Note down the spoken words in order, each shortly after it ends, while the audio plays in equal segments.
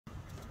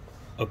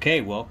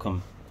Okay,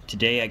 welcome.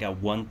 Today I got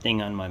one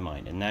thing on my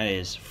mind, and that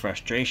is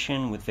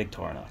frustration with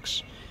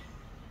Victorinox.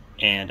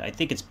 And I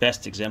think it's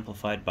best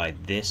exemplified by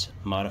this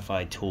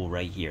modified tool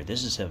right here.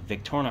 This is a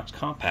Victorinox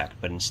compact,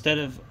 but instead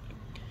of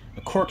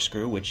a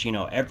corkscrew, which you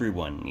know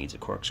everyone needs a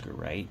corkscrew,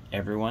 right?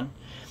 Everyone.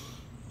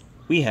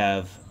 We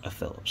have a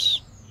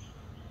Phillips.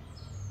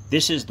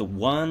 This is the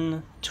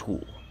one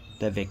tool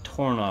that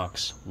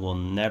Victorinox will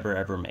never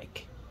ever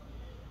make.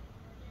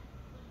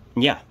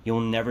 Yeah,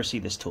 you'll never see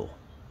this tool.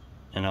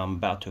 And I'm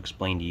about to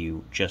explain to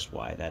you just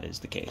why that is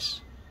the case.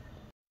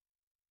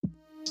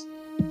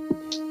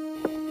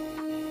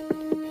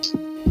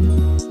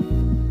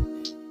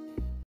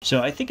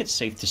 So I think it's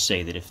safe to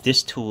say that if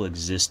this tool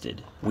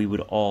existed, we would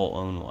all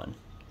own one.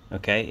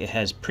 Okay? It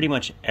has pretty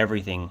much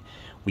everything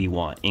we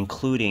want,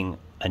 including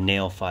a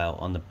nail file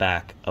on the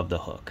back of the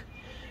hook.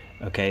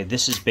 Okay?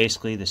 This is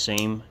basically the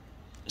same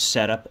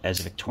setup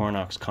as a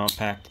Victorinox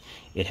compact.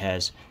 It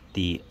has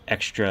the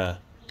extra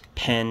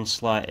pen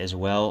slot as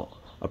well.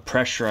 A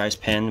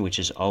pressurized pen, which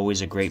is always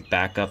a great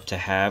backup to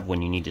have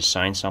when you need to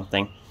sign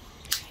something.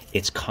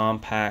 It's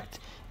compact,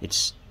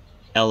 it's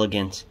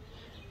elegant,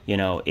 you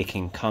know, it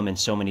can come in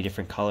so many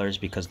different colors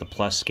because the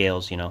plus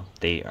scales, you know,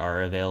 they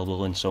are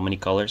available in so many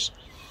colors.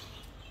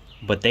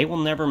 But they will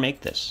never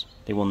make this.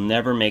 They will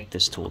never make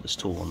this tool. This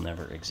tool will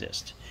never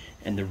exist.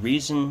 And the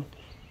reason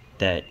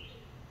that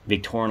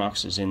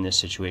Victorinox is in this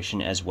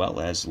situation, as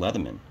well as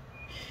Leatherman,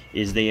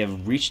 is they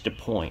have reached a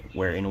point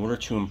where in order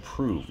to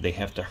improve, they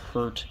have to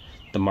hurt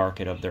the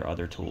market of their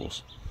other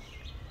tools.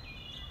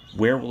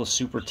 Where will the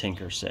Super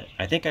Tinker sit?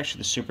 I think actually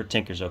the Super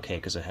Tinker is okay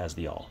because it has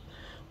the awl.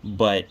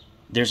 But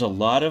there's a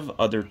lot of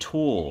other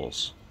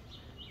tools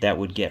that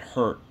would get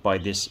hurt by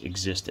this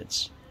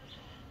existence.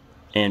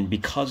 And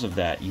because of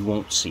that, you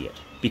won't see it.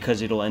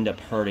 Because it'll end up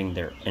hurting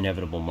their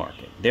inevitable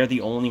market. They're the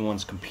only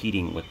ones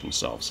competing with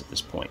themselves at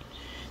this point.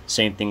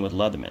 Same thing with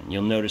Leatherman.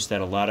 You'll notice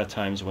that a lot of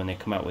times when they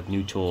come out with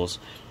new tools,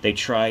 they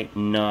try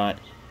not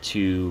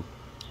to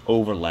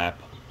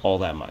overlap all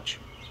that much.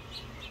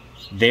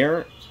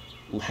 They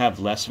have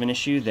less of an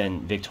issue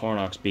than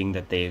Victorinox, being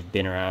that they've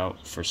been around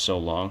for so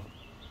long.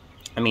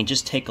 I mean,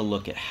 just take a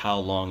look at how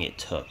long it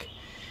took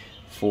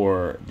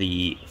for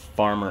the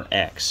Farmer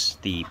X,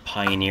 the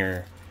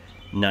Pioneer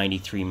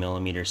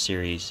 93mm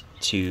series,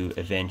 to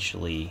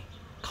eventually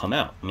come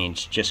out. I mean,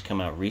 it's just come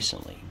out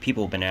recently.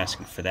 People have been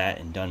asking for that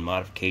and done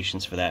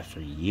modifications for that for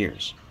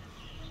years.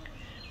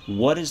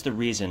 What is the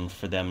reason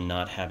for them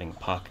not having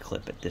pocket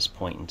clip at this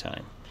point in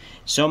time?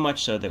 So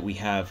much so that we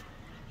have,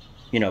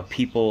 you know,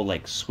 people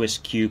like Swiss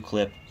Q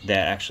Clip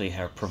that actually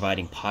are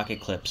providing pocket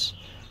clips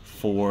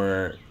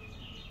for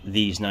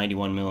these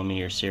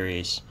 91mm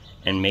series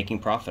and making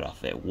profit off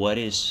of it. What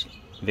is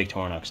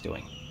Victorinox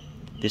doing?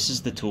 This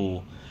is the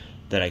tool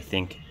that I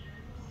think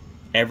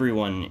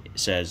everyone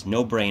says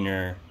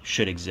no-brainer,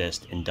 should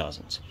exist, and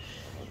doesn't.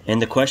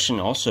 And the question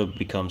also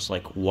becomes,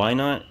 like, why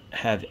not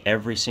have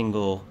every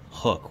single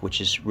hook,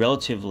 which is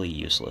relatively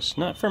useless,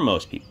 not for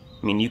most people.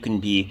 I mean, you can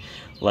be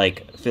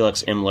like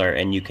Felix Imler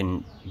and you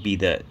can be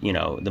the, you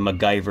know, the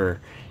MacGyver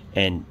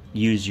and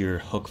use your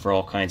hook for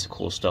all kinds of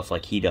cool stuff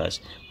like he does.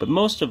 But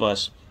most of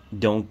us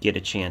don't get a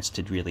chance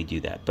to really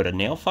do that. But a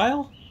nail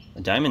file,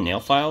 a diamond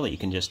nail file that you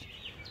can just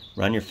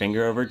run your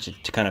finger over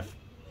to kind of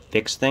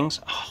fix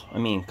things, oh, I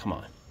mean, come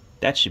on.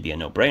 That should be a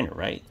no-brainer,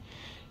 right?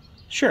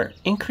 Sure,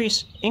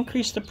 increase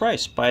the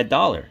price by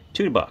 $1,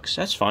 $2,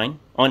 that's fine,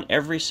 on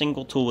every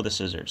single tool with a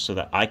scissors so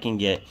that I can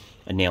get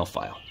a nail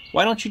file.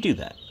 Why don't you do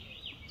that?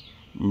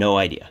 No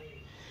idea.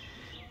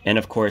 And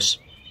of course,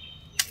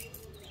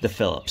 the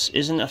Phillips.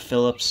 Isn't a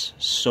Phillips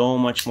so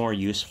much more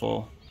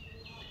useful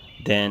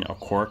than a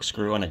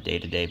corkscrew on a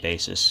day-to-day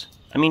basis?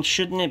 I mean,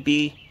 shouldn't it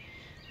be?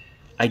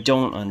 I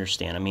don't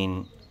understand. I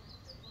mean,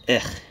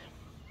 it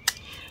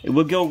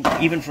would go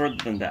even further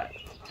than that.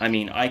 I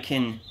mean, I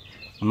can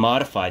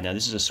modify, now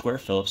this is a square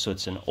Phillips, so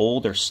it's an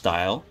older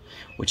style,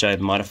 which I've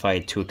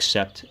modified to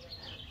accept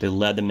the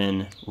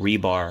Leatherman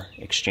rebar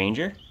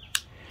exchanger.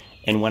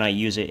 And when I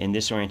use it in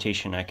this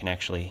orientation, I can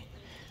actually,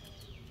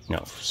 you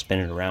know, spin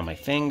it around my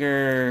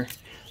finger.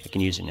 I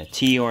can use it in a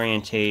T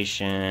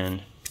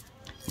orientation.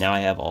 Now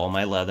I have all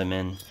my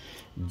Leatherman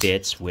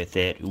bits with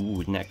it.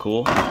 Ooh, isn't that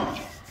cool?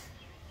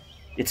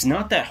 It's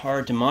not that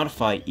hard to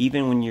modify,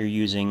 even when you're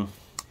using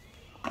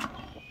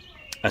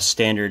a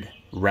standard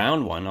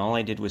round one. All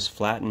I did was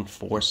flatten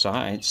 4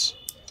 sides,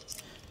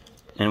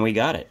 and we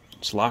got it.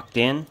 It's locked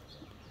in.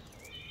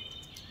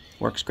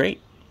 Works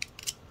great.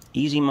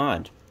 Easy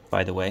mod,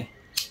 by the way.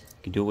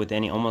 You can do it with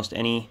almost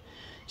any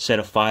set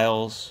of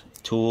files,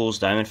 tools,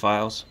 diamond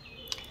files.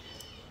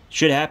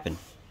 Should happen,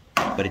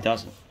 but it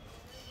doesn't.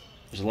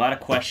 There's a lot of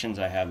questions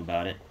I have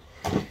about it,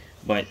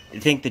 but I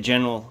think the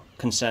general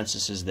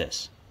consensus is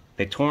this.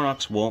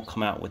 Victorinox won't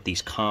come out with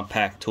these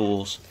compact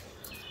tools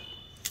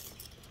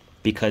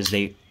because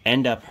they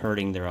end up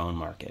hurting their own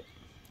market.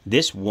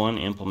 This one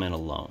implement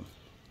alone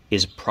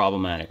is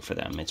problematic for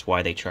them. It's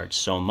why they charge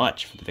so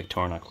much for the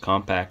Victorinox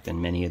compact and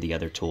many of the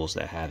other tools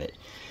that have it.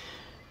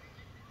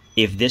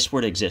 if this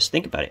were to exist,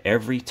 think about it.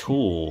 Every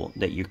tool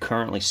that you're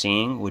currently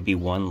seeing would be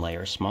one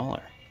layer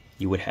smaller.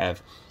 You would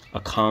have a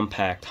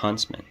compact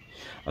Huntsman,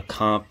 a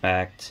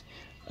compact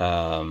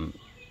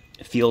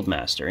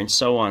Fieldmaster, and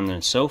so on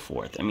and so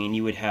forth. I mean,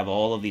 you would have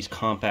all of these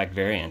compact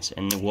variants,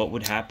 and what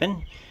would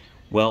happen?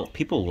 Well,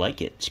 people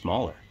like it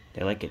smaller.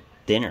 They like it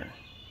thinner.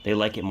 They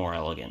like it more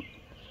elegant.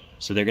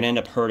 So they're going to end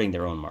up hurting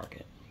their own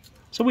market.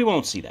 So we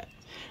won't see that.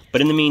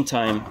 But in the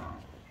meantime,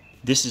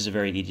 this is a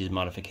very easy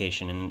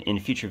modification, and in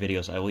future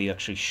videos I will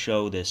actually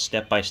show this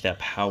step by step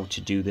how to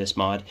do this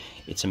mod.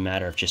 It's a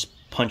matter of just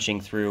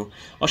punching through.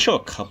 I'll show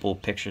a couple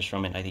pictures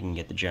from it. I think you can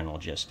get the general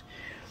gist.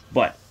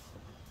 But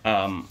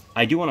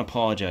I do want to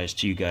apologize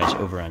to you guys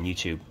over on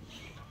YouTube.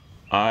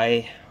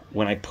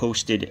 When I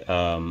posted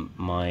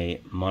my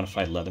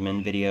modified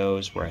Leatherman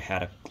videos, where I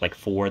had like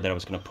 4 that I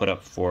was going to put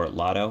up for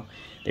Lotto,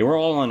 they were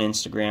all on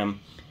Instagram.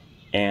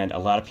 And a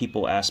lot of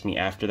people asked me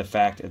after the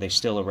fact, are they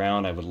still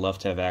around? I would love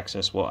to have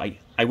access. Well,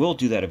 I will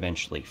do that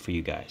eventually for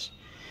you guys.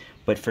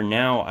 But for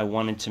now, I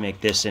wanted to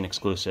make this an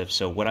exclusive.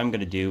 So what I'm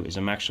going to do is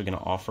I'm actually going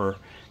to offer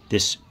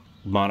this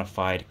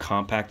modified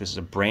compact. This is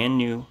a brand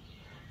new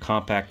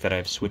compact that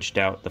I've switched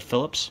out the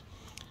Phillips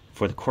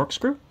for the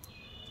corkscrew.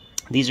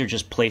 These are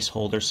just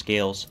placeholder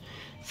scales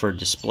for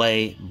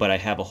display, but I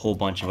have a whole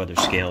bunch of other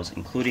scales,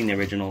 including the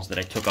originals that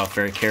I took off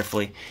very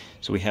carefully.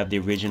 So we have the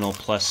original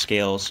plus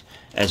scales,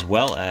 as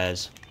well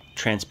as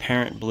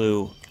transparent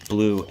blue,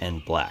 blue,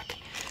 and black.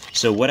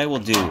 So what I will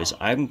do is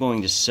I'm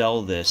going to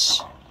sell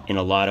this in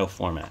a Lotto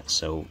format.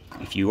 So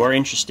if you are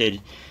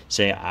interested,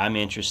 say I'm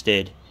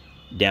interested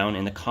down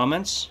in the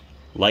comments,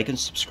 like and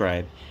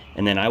subscribe,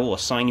 and then I will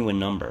assign you a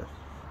number.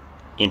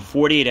 In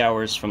 48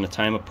 hours from the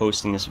time of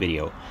posting this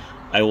video,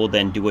 I will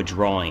then do a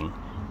drawing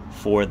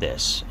for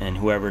this, and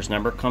whoever's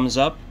number comes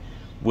up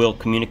will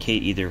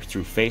communicate either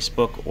through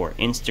Facebook or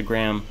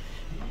Instagram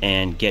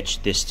and get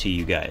this to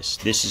you guys.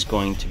 This is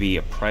going to be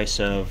a price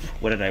of,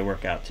 what did I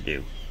work out to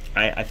do?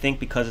 I think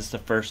because it's the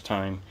first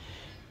time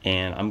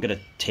and I'm gonna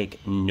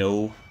take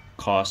no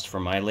cost for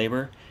my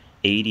labor,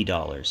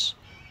 $80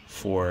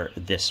 for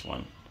this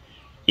one.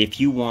 If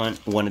you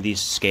want one of these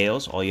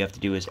scales, all you have to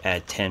do is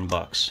add 10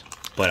 bucks,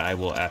 but I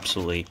will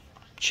absolutely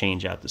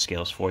change out the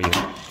scales for you.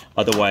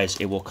 Otherwise,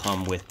 it will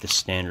come with the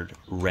standard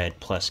red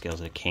plus scales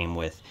that it came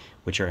with,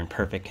 which are in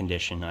perfect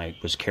condition. I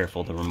was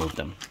careful to remove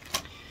them.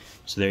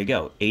 So there you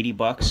go, 80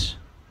 bucks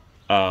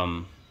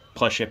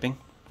plus shipping,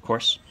 of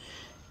course.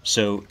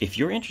 So if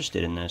you're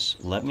interested in this,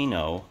 let me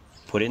know,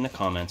 put it in the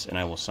comments, and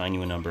I will sign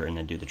you a number and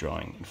then do the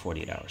drawing in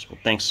 48 hours. Well,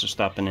 thanks for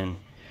stopping in.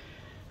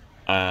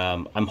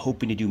 I'm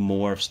hoping to do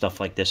more of stuff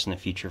like this in the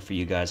future for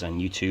you guys on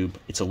YouTube.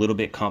 It's a little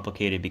bit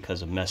complicated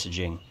because of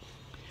messaging,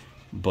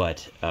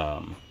 but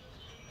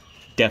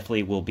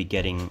definitely will be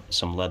getting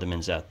some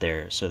Leathermans out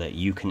there so that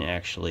you can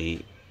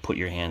actually put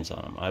your hands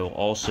on them. I will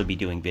also be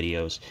doing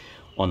videos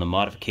on the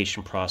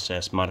modification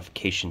process,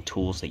 modification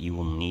tools that you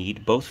will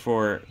need, both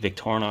for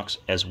Victorinox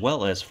as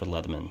well as for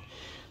Leatherman.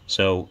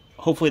 So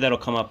hopefully that'll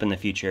come up in the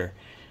future.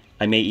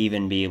 I may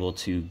even be able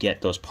to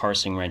get those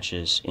parsing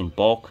wrenches in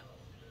bulk,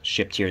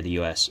 shipped here to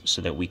the US,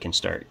 so that we can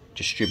start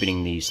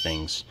distributing these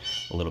things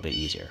a little bit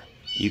easier.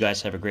 You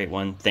guys have a great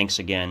one. Thanks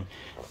again,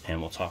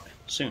 and we'll talk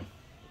soon.